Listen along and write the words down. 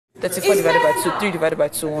34 divided by 2, 3 divided by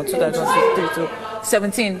 2, 1, 2 times 1, 2, 3, 2,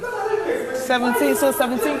 17. 17, so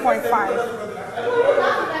 17.5.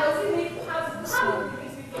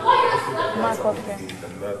 Mark up here.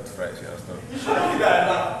 Not right,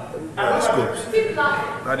 the scopes.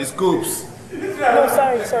 Now the scopes. No,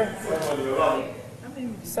 sorry.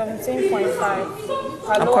 17.5.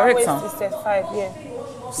 I'm correct, huh? Is 35, yeah.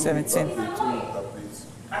 17.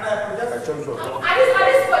 At this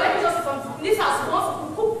point, let me just say something. In this house, who wants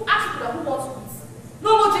to ask people who wants to eat. No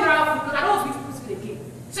general food, because I don't want to eat food again.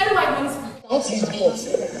 Tell me why you want to eat. I want to use the pot.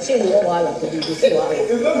 Say you want wahala for you, say wahala.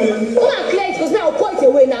 Come and clear it, because now I'll pour it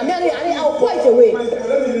away now. I'll pour it away.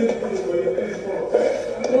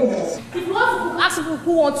 If you want to ask people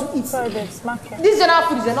who want to eat. Sorry, babe, smack it. This general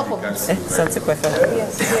food is enough for me. 17.5.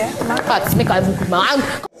 Yes, yeah. In fact, make I even cook my hand.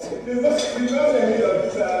 I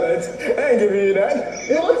ain't giving you that.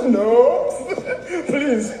 No.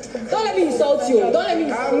 Please. Don't let me insult you. Don't let me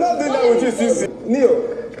insult you. I'm not doing that with you, Sissy. Neo,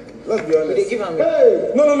 let's be honest. They give him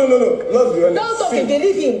Hey, no. Let's be honest. Don't talk if they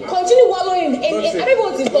leave him. Continue wallowing. I don't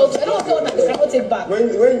want to insult you. I don't want to tell that I will take back. When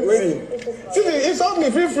Sissy, insult me,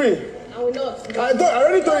 feel free. I will not. I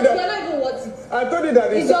already told you You're that. not even worth it. I told you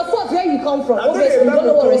that. It's your fault where you come from. I told Obviously, you you don't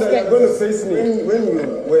know what respect. you're going to face me. When you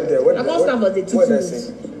went there, what I can't stand for the two what did I things.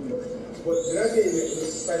 say? But did I say in a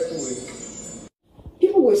spiteful way?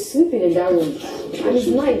 People were sleeping in that room. And it's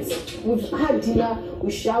night. We've had dinner,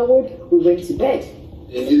 we showered, we went to bed.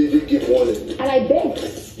 And you did give warning. And I begged.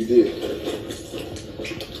 You did.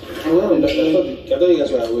 I thought you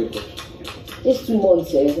guys were awake. It's 2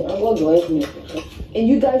 months, and God will help me. And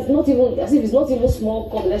you guys, not even, as if it's not even small,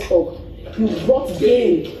 come, let's talk. You brought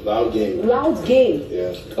game. Loud game. Loud game.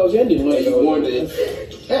 Yeah. I was ending noise. You warned it.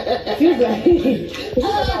 Feels like people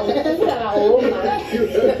that are old, man.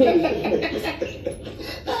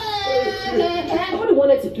 Everybody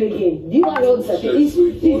wanted to play game. Do you want all this?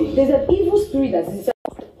 There's an evil spirit that's inside.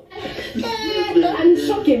 And it's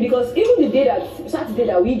shocking because even the day that Saturday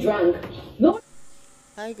that we drank, no.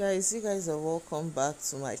 Hi guys, you guys are welcome back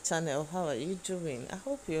to my channel. How are you doing? I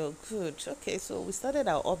hope you're good. Okay, so we started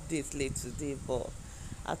our update late today, but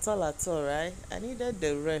at all right, I needed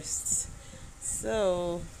the rest.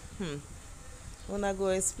 So when I go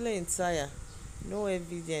explain tire, no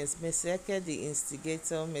evidence. Mesieke the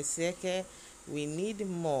instigator, Mesieke, we need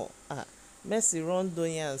more. Messi run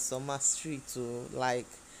Donya and Summer Street to like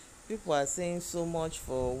people are saying so much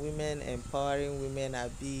for women, empowering women,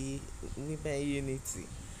 women unity.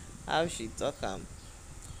 How she talk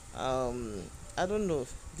I don't know.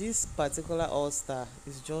 This particular all-star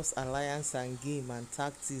is just alliance and game and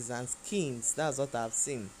tactics and schemes. That's what I've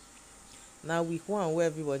seen. Now week one where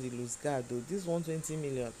everybody lose guard though, this 120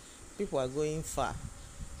 million, people are going far.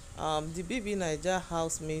 The BB Niger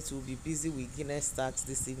housemates will be busy with Guinness tax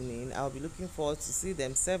this evening. I'll be looking forward to see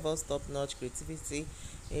them serve us top-notch creativity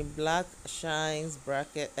in Black Shine's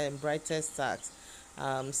bracket and brightest tax.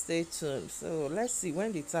 Stay tuned. So let's see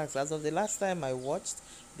when the tax, as of the last time I watched,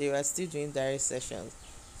 they were still doing direct sessions.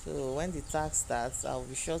 So when the tax starts, I'll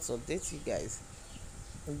be sure to update you guys.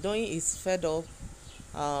 Doing is fed up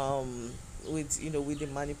with the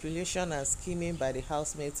manipulation and scheming by the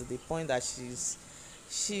housemates to the point that she's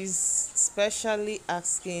specially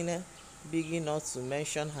asking Biggie not to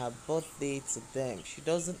mention her birthday to them. She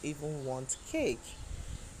doesn't even want cake.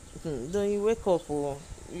 Don't you wake up?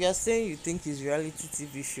 You're saying you think it's reality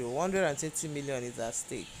TV show. 120 million is at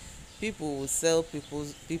stake. People will sell people,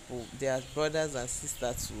 their brothers and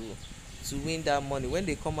sisters to win that money. When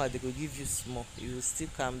they come out, they will give you small. You will still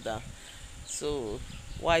calm down. So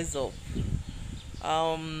wise up.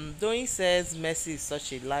 Doing says Messi is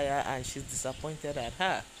such a liar and she's disappointed at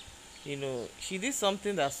her. She did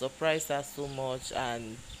something that surprised her so much,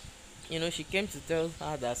 and she came to tell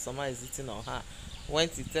her that Summer is eating on her.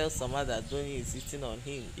 Went to tell Summer that Donny is eating on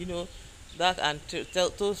him. That, and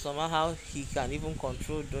told Summer how he can even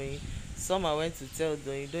control Donny. Summer went to tell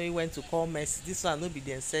Donny. Donny went to call Messi. This one no be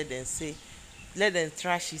them said and say, let them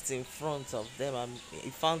trash it in front of them, and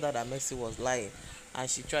he found out that Messi was lying. And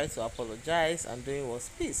she tried to apologize, and Donny was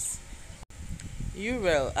pissed.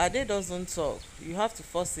 Ade doesn't talk. You have to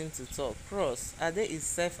force him to talk. Cross, Ade is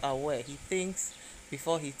self-aware. He thinks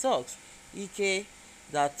before he talks. Ike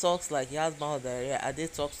that talks like he has mouth diarrhea.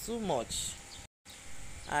 Ade talks too much.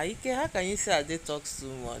 Ike, how can you say Ade talks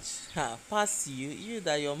too much? Pass you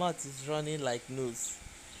that your mouth is running like nose.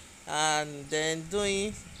 And then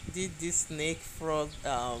did this snake frog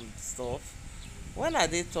stuff. When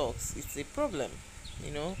Ade talks, it's a problem.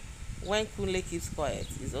 When Kunle keeps quiet,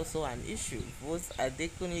 is also an issue. Vote Ade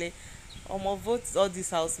Kunle. Vote all these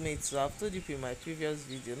housemates. So I've told you in my previous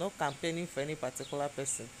video, not campaigning for any particular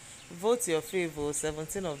person. Vote your favor.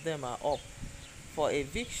 17 of them are up for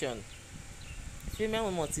eviction.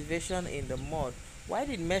 Female motivation in the mud. Why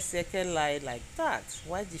did ceec lie like that?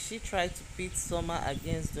 Why did she try to pit Summer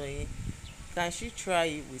against Doyin? Can she try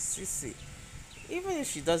it with ceec? Even if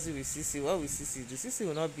she does it with ceec, what will ceec do? Ceec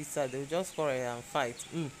will not beat her. They will just quarrel and fight.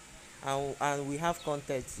 And we have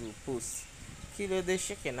content to post. Kilo de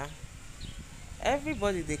shikina.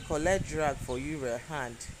 Everybody they collect drag for Uriel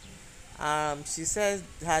hand. She says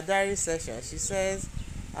her diary session. She says,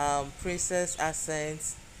 princess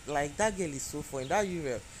accent. Like that girl is so funny. That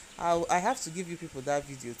Uriel. I have to give you people that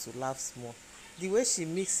video to laugh small. The way she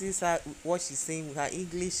mixes what she's saying with her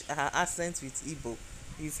English, her accent with Igbo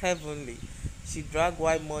is heavenly. She drag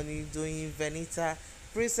Whitemoney doing Venita.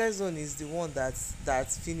 Princess Zone is the one that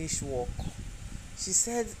finished work. She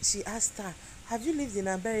said, she asked her, have you lived in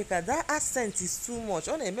America? That accent is too much.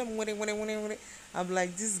 I'm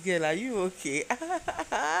like, this girl, are you okay?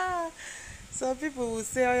 Some people will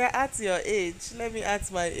say, oh, you're at your age. Let me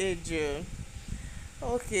at my age.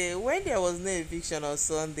 Okay, when there was no eviction on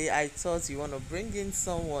Sunday, I thought you want to bring in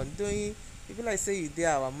someone doing, people like say you did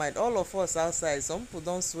our mind. All of us outside, some people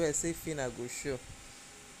don't swear, say Fina go show.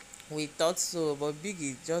 We thought so, but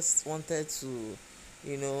Biggie just wanted to,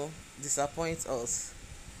 disappoint us.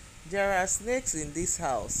 There are snakes in this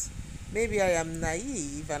house. Maybe I am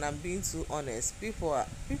naive and I'm being too honest. People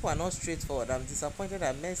are not straightforward. I'm disappointed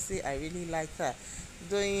at Mercy. I really like her.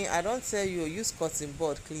 Doing, I don't tell you, use cotton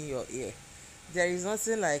bud, clean your ear. There is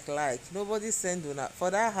nothing like. Nobody send una for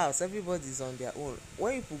that house. Everybody's on their own.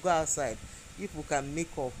 When people go outside, people can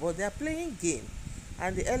make up, but they are playing game.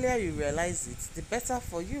 And the earlier you realize it, the better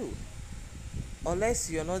for you. Unless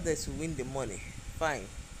you're not there to win the money. Fine.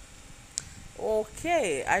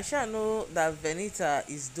 Okay, I shall know that Venita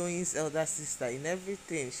is Doyin's elder sister in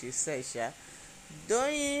everything she says, yeah.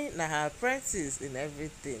 Doyin na her apprentice in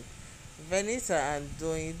everything. Venita and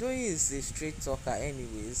Doyin is a straight talker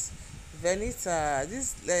anyways. Venita,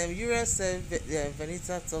 this Uriel said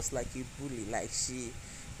Venita talks like a bully. Like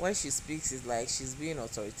when she speaks, it's like she's being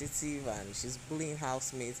authoritative and she's bullying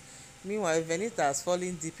housemates. Meanwhile, Venita has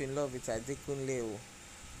fallen deep in love with Adekunle.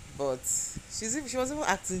 But she was even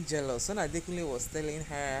acting jealous when Adekunle was telling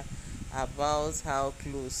her about how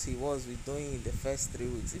close he was with Doyin in the first 3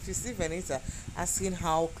 weeks. If you see Venita asking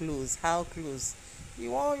how close,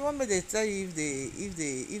 you want me to tell you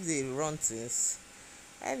if they run things.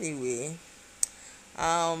 Anyway,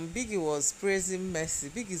 Biggie was praising Mercy.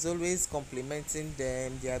 Biggie is always complimenting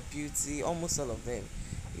them, their beauty, almost all of them.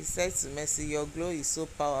 He said to Mercy, your glow is so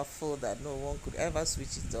powerful that no one could ever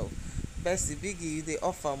switch it off. Bessie, Biggie, you they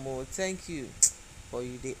offer more. Thank you. But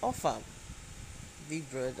you they offer. Big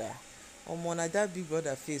brother. That big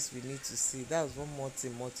brother face we need to see. That's one more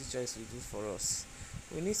thing multi-choice will do for us.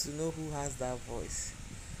 We need to know who has that voice.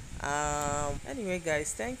 Anyway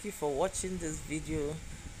guys, thank you for watching this video.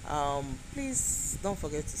 Please don't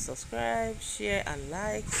forget to subscribe, share and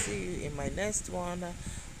like. See you in my next one.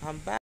 I'm back.